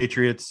have the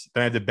Patriots.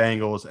 Then I have the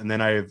Bengals. And then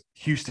I have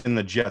Houston and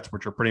the Jets,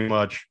 which are pretty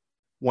much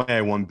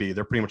 1A, 1B.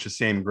 They're pretty much the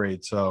same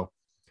grade. So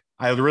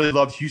I really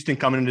loved Houston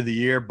coming into the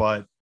year,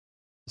 but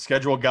the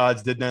schedule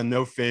gods did them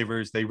no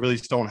favors. They really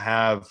still don't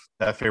have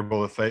that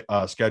favorable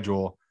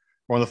schedule.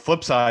 Or on the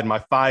flip side, my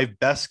 5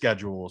 best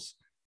schedules,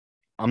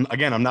 I'm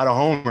not a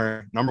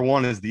homer. Number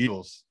 1 is the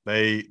Eagles.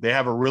 They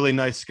have a really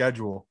nice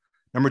schedule.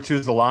 Number 2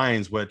 is the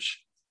Lions,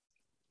 which,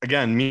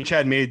 again, me and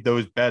Chad made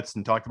those bets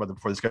and talked about them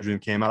before the schedule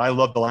came out. I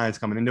love the Lions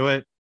coming into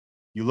it.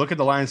 You look at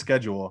the Lions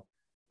schedule,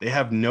 they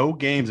have no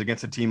games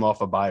against a team off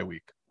a bye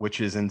week,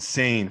 which is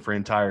insane for an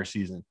entire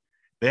season.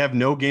 They have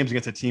no games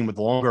against a team with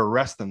longer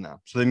rest than them.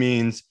 So that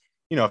means,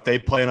 if they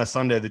play on a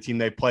Sunday, the team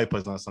they play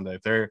plays on a Sunday.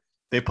 If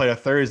they play a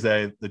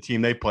Thursday, the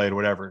team they played,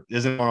 whatever,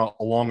 isn't on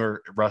a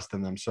longer rest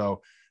than them.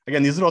 So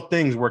again, these little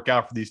things work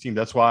out for these teams.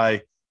 That's why,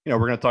 we're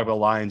going to talk about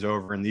Lions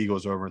over and the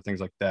Eagles over and things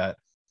like that.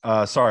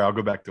 Sorry, I'll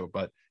go back to it.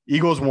 But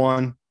Eagles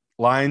 1,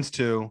 Lions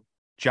 2,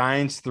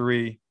 Giants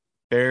 3,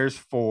 Bears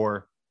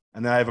 4,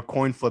 and then I have a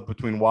coin flip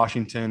between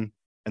Washington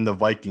and the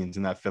Vikings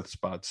in that 5th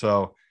spot.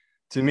 So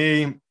to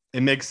me,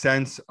 it makes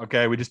sense.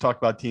 Okay, we just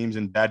talked about teams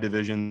in bad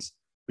divisions.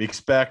 We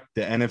expect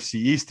the NFC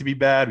East to be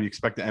bad. We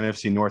expect the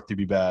NFC North to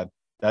be bad.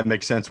 That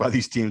makes sense why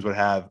these teams would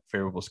have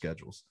favorable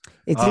schedules.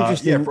 It's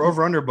interesting. Yeah, for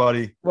over-under,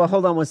 buddy. Well,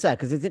 hold on one sec,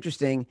 because it's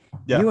interesting.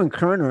 Yeah. You and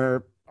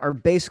Kerner are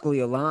basically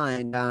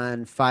aligned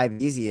on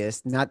 5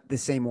 easiest, not the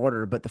same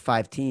order, but the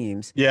 5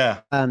 teams. Yeah.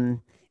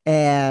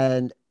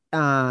 And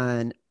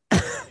on,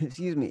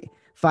 excuse me,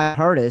 5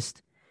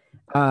 hardest,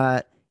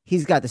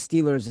 he's got the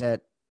Steelers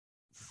at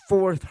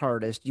 4th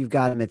hardest. You've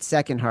got him at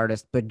 2nd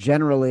hardest, but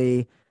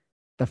generally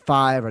the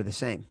 5 are the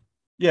same.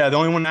 Yeah, the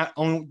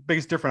only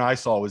biggest difference I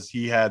saw was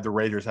he had the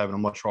Raiders having a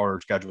much harder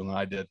schedule than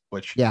I did,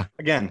 which,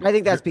 again, I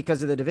think that's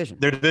because of the division.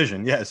 Their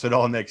division, yeah, so it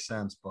all makes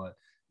sense. But,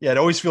 yeah, it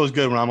always feels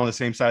good when I'm on the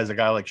same side as a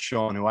guy like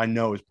Sean, who I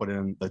know has put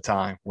in the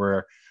time,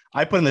 where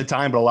I put in the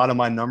time, but a lot of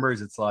my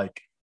numbers, it's like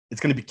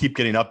it's going to keep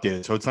getting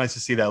updated. So it's nice to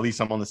see that at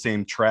least I'm on the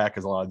same track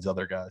as a lot of these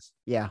other guys.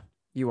 Yeah,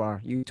 you are.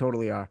 You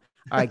totally are.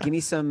 All right, give me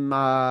some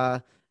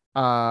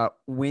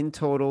win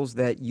totals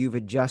that you've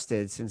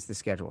adjusted since the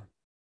schedule.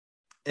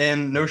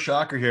 And no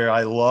shocker here,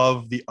 I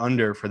love the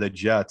under for the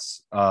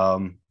Jets.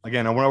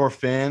 Again, I'm one of our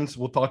fans.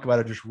 We'll talk about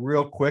it just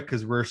real quick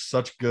because we're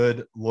such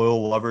good,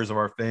 loyal lovers of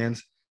our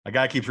fans. A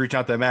guy keeps reaching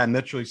out to Matt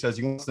Mitchell. He says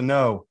he wants to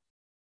know,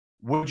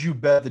 would you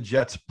bet the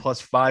Jets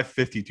plus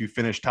 550 to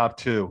finish top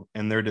 2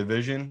 in their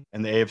division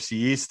in the AFC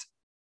East?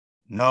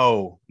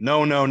 No.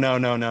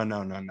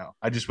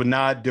 I just would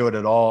not do it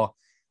at all.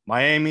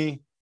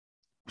 Miami,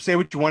 say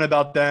what you want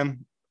about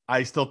them.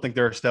 I still think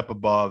they're a step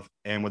above.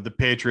 And with the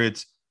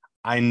Patriots,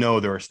 I know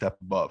they're a step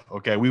above.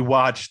 Okay. We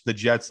watched the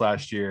Jets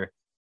last year.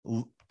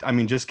 I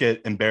mean, just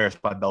get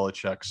embarrassed by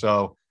Belichick.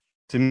 So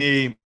to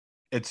me,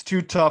 it's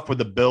too tough with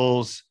the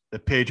Bills, the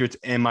Patriots,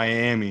 and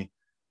Miami.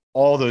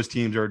 All those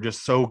teams are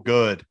just so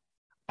good.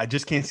 I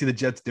just can't see the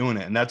Jets doing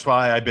it. And that's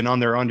why I've been on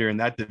their under in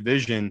that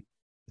division.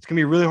 It's going to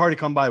be really hard to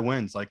come by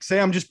wins. Like, say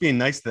I'm just being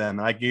nice to them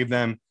and I gave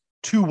them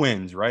 2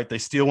 wins, right? They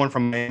steal one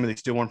from Miami. They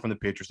steal one from the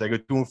Patriots. They go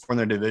 2 from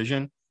their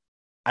division.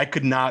 I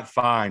could not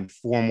find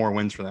 4 more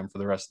wins for them for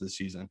the rest of the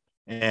season.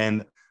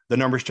 And the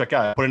numbers check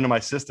out. I put it into my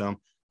system.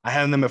 I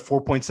have them at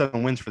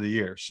 4.7 wins for the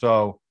year.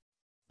 So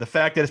the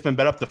fact that it's been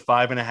bet up to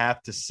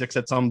 5.5 to 6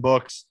 at some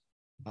books,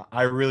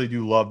 I really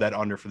do love that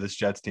under for this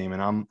Jets team.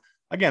 And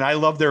I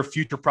love their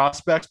future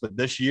prospects, but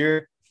this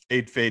year,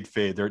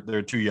 fade.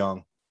 They're too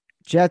young.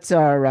 Jets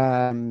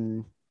are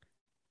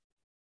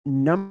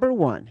number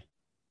 1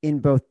 in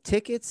both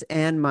tickets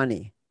and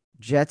money.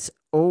 Jets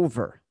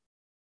over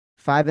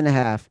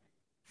 5.5.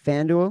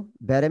 FanDuel,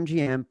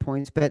 BetMGM,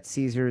 PointsBet,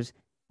 Caesars,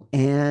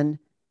 and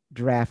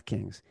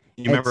DraftKings.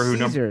 You remember who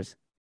Caesars?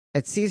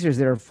 At Caesars,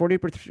 there are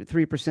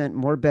 43%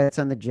 more bets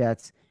on the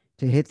Jets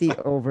to hit the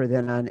over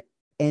than on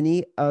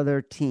any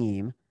other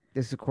team.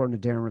 This is according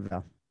to Darren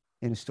Ravel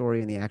in a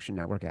story in the Action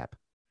Network app.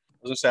 I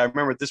was going to say, I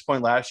remember at this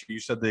point last year,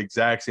 you said the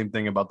exact same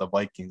thing about the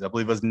Vikings. I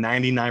believe it was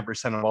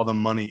 99% of all the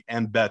money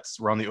and bets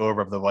were on the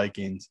over of the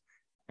Vikings.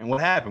 And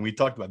what happened? We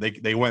talked about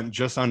it. They went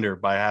just under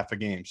by half a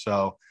game.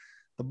 So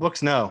the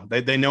books know.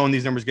 They know when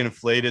these numbers get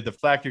inflated. The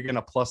fact you're getting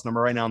a plus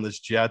number right now on this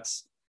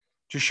Jets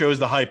just shows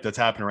the hype that's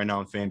happening right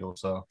now in FanDuel.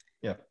 So,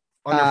 yeah,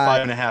 under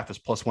 5.5 is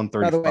plus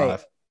 135. By the way,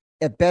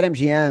 at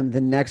BetMGM,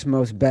 the next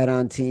most bet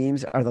on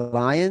teams are the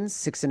Lions,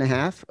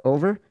 6.5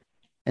 over,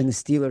 and the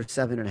Steelers,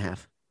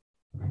 7.5.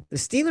 The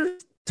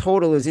Steelers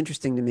total is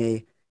interesting to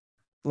me.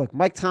 Look,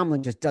 Mike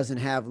Tomlin just doesn't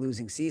have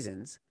losing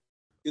seasons.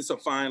 It's a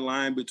fine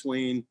line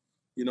between,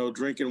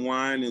 drinking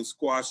wine and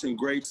squashing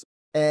grapes.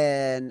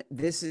 And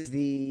this is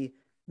the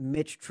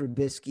Mitch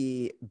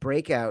Trubisky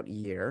breakout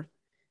year.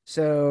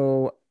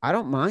 So I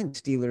don't mind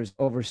Steelers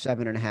over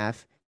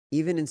 7.5,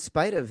 even in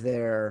spite of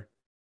their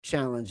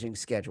challenging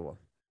schedule.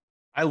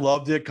 I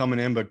loved it coming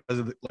in, but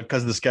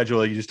because of the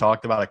schedule you just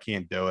talked about, I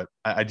can't do it.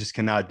 I just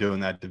cannot do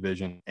in that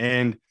division.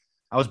 And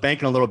I was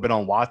banking a little bit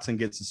on Watson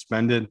get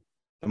suspended.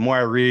 The more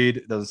I read,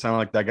 it doesn't sound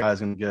like that guy's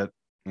going to get,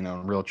 in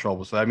real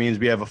trouble. So that means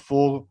we have a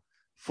full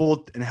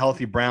and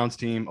healthy Browns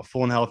team, a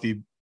full and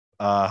healthy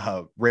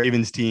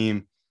Ravens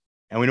team,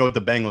 and we know what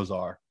the Bengals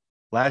are.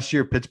 Last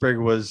year, Pittsburgh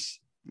was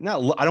not.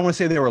 I don't want to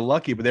say they were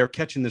lucky, but they were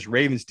catching this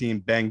Ravens team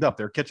banged up.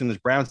 They're catching this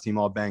Browns team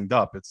all banged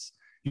up.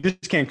 You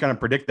just can't kind of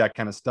predict that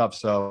kind of stuff.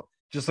 So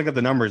just look at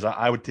the numbers.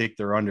 I would take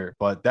their under,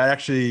 but that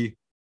actually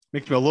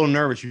makes me a little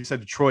nervous. You said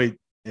Detroit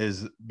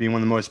is being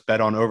one of the most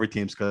bet on over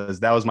teams because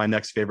that was my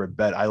next favorite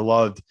bet. I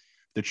loved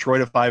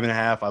Detroit at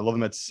 5.5. I love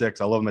them at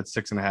 6. I love them at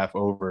 6.5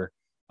 over.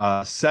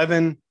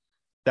 7,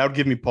 that would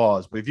give me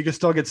pause. But if you could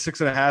still get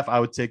 6.5, I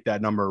would take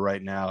that number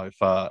right now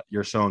if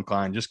you're so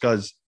inclined, just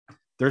because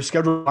their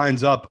schedule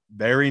lines up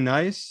very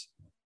nice.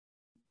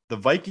 The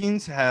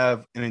Vikings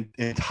have an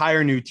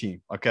entire new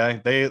team. Okay,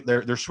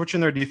 they're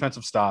switching their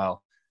defensive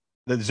style.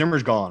 The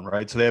Zimmer's gone,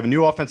 right? So they have a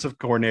new offensive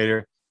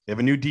coordinator. They have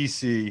a new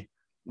DC.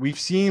 We've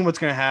seen what's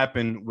going to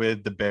happen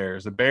with the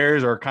Bears. The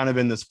Bears are kind of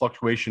in this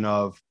fluctuation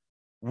of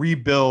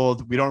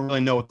rebuild. We don't really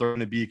know what they're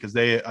going to be because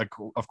they,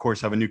 of course,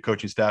 have a new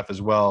coaching staff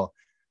as well.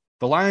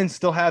 The Lions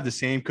still have the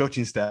same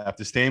coaching staff,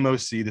 the same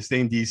OC, the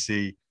same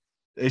DC.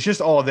 It's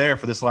just all there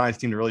for this Lions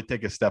team to really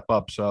take a step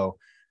up. So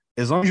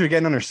as long as you're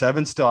getting under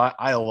 7 still,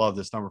 I love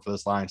this number for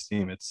this Lions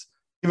team. It's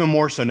even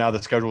more so now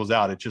the schedule is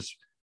out.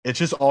 It's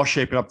just all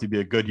shaping up to be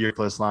a good year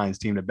for this Lions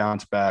team to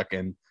bounce back.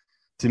 And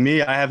to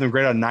me, I have them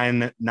great on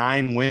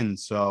nine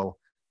wins. So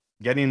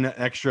getting an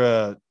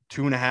extra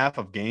 2.5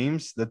 of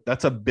games,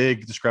 that's a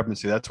big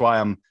discrepancy. That's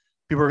why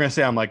people are going to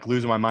say I'm like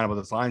losing my mind about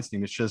this Lions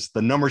team. It's just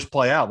the numbers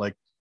play out. Like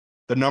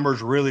the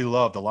numbers really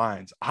love the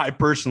Lions. I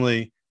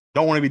personally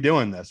don't want to be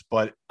doing this,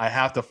 but I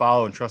have to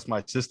follow and trust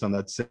my system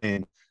that's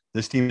saying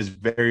this team is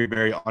very,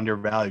 very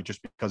undervalued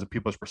just because of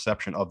people's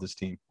perception of this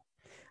team.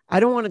 I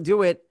don't want to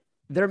do it.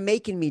 They're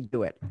making me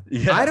do it.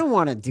 Yeah. I don't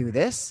want to do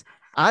this.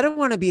 I don't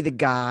want to be the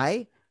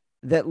guy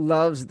that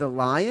loves the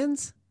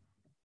Lions.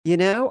 I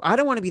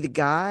don't want to be the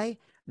guy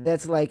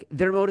that's like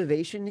their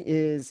motivation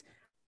is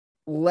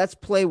let's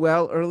play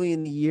well early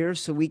in the year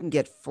so we can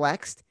get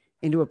flexed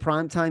into a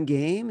primetime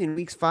game in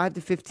weeks 5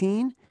 to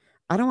 15.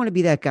 I don't want to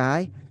be that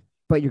guy,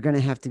 but you're going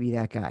to have to be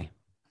that guy.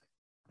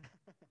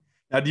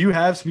 Now, do you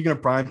have, speaking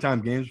of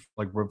primetime games,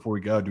 like before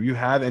we go, do you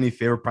have any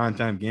favorite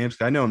primetime games?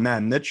 I know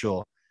Matt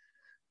Mitchell,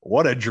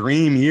 what a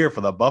dream year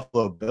for the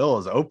Buffalo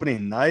Bills.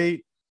 Opening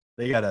night,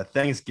 they got a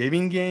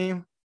Thanksgiving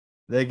game.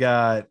 They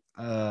got,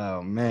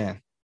 oh,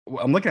 man.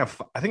 I'm looking at,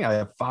 I think I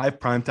have 5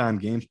 primetime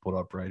games pulled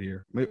up right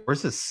here.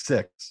 Where's this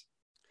 6?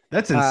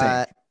 That's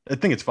insane. I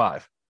think it's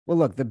 5. Well,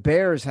 look, the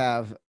Bears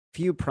have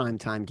few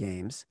primetime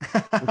games,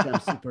 which I'm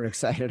super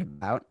excited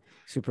about.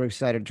 Super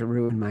excited to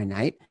ruin my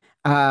night.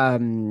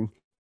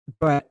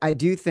 But I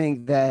do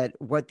think that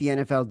what the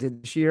NFL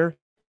did this year,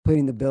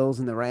 putting the Bills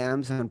and the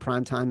Rams on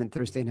primetime and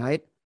Thursday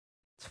night,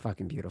 it's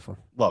fucking beautiful.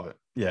 Love it.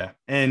 Yeah.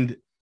 And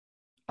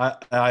I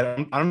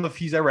don't know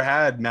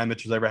if Matt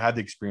Mitchell's ever had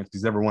the experience.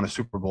 He's never won a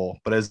Super Bowl,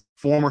 but as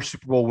former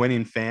Super Bowl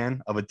winning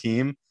fan of a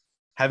team,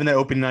 having that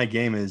opening night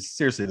game is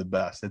seriously the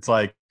best. It's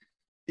like,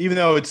 even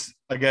though it's,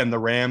 again, the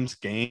Rams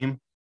game,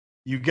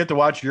 you get to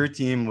watch your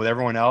team with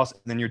everyone else,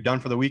 and then you're done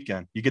for the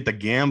weekend. You get to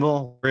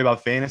gamble, worry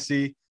about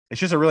fantasy.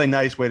 It's just a really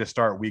nice way to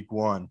start week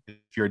 1 if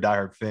you're a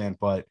diehard fan.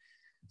 But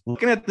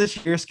looking at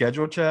this year's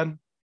schedule, Chad,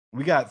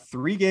 we got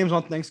 3 games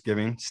on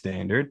Thanksgiving,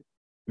 standard.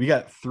 We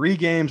got 3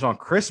 games on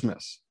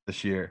Christmas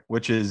this year,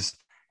 which is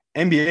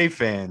NBA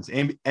fans,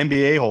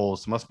 NBA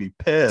holes must be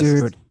pissed.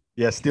 Dude.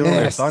 Yeah, stealing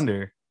their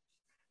thunder.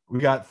 We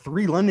got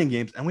 3 London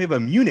games, and we have a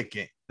Munich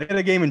game. They had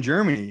a game in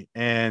Germany,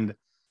 and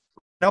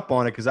up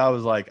on it because I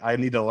was like, I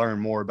need to learn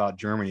more about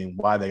Germany and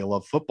why they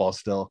love football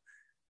still.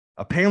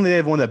 Apparently, they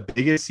have one of the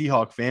biggest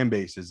Seahawk fan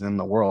bases in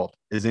the world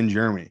is in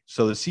Germany.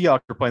 So the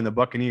Seahawks are playing the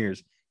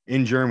Buccaneers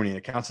in Germany.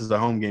 It counts as a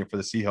home game for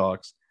the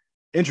Seahawks.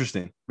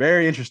 Interesting.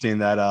 Very interesting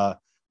that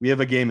we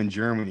have a game in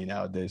Germany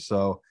nowadays.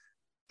 So,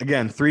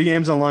 again, 3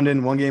 games in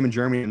London, 1 game in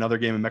Germany, another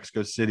game in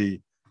Mexico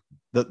City.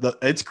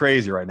 It's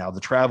crazy right now. The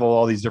travel,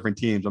 all these different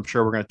teams. I'm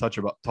sure we're going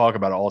to talk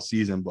about it all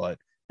season, but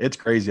it's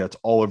crazy. It's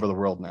all over the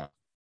world now.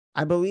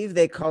 I believe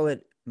they call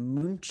it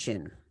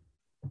München.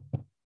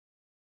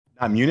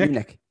 Not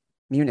Munich?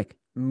 Munich.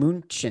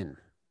 München.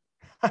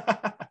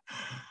 I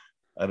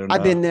don't know.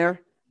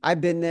 I've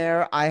been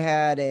there. I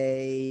had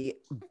a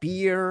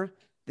beer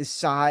the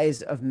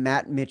size of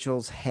Matt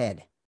Mitchell's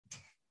head.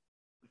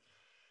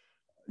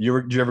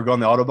 Did you ever go on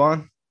the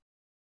Autobahn?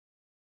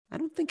 I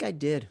don't think I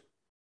did.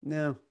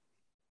 No,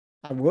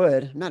 I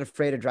would. I'm not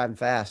afraid of driving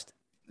fast.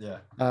 Yeah.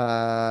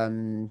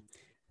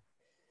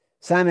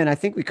 Simon, I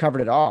think we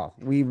covered it all.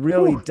 We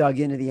really dug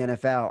into the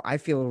NFL. I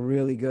feel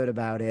really good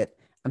about it.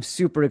 I'm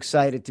super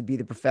excited to be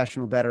the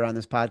professional bettor on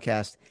this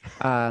podcast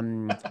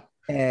and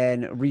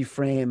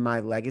reframe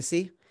my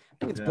legacy. I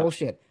think it's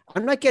bullshit.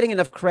 I'm not getting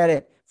enough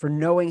credit for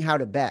knowing how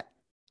to bet.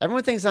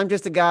 Everyone thinks I'm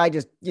just a guy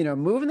just,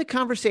 moving the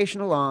conversation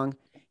along.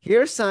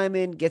 Here,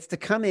 Simon gets to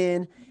come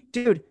in.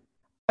 Dude,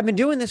 I've been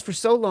doing this for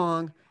so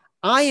long.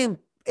 I am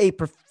a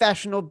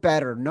professional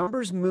bettor.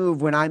 Numbers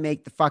move when I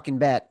make the fucking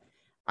bet.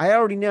 I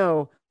already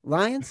know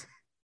Lions,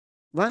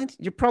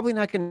 you're probably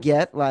not going to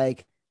get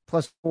like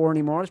 +4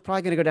 anymore. It's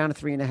probably going to go down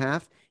to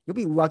 3.5. You'll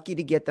be lucky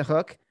to get the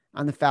hook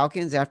on the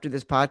Falcons after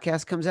this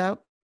podcast comes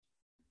out.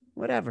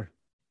 Whatever.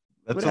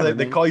 That's what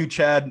they call you,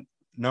 Chad,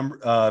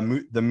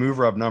 the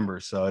mover of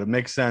numbers. So it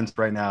makes sense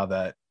right now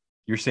that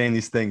you're saying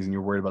these things and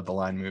you're worried about the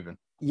line moving.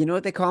 You know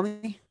what they call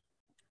me?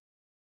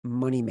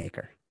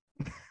 Moneymaker.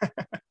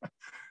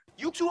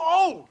 You too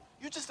old.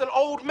 You just an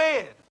old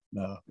man.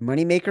 No.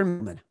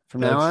 Moneymaker.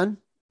 From now on,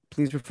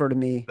 please refer to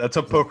me. That's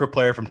a poker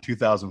player from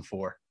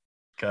 2004.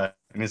 Okay.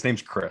 And his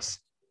name's Chris.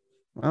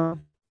 Well,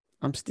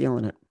 I'm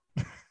stealing it.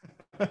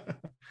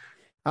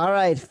 All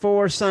right.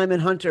 For Simon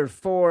Hunter,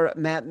 for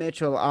Matt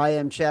Mitchell, I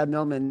am Chad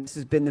Millman. This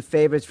has been the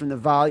Favorites from the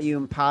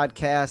Volume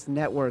Podcast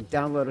Network.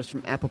 Download us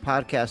from Apple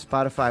Podcasts,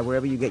 Spotify,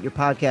 wherever you get your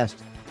podcasts.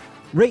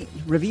 Rate,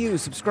 review,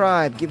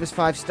 subscribe, give us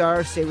 5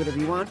 stars, say whatever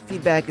you want.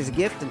 Feedback is a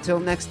gift. Until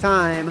next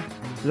time,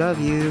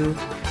 love you.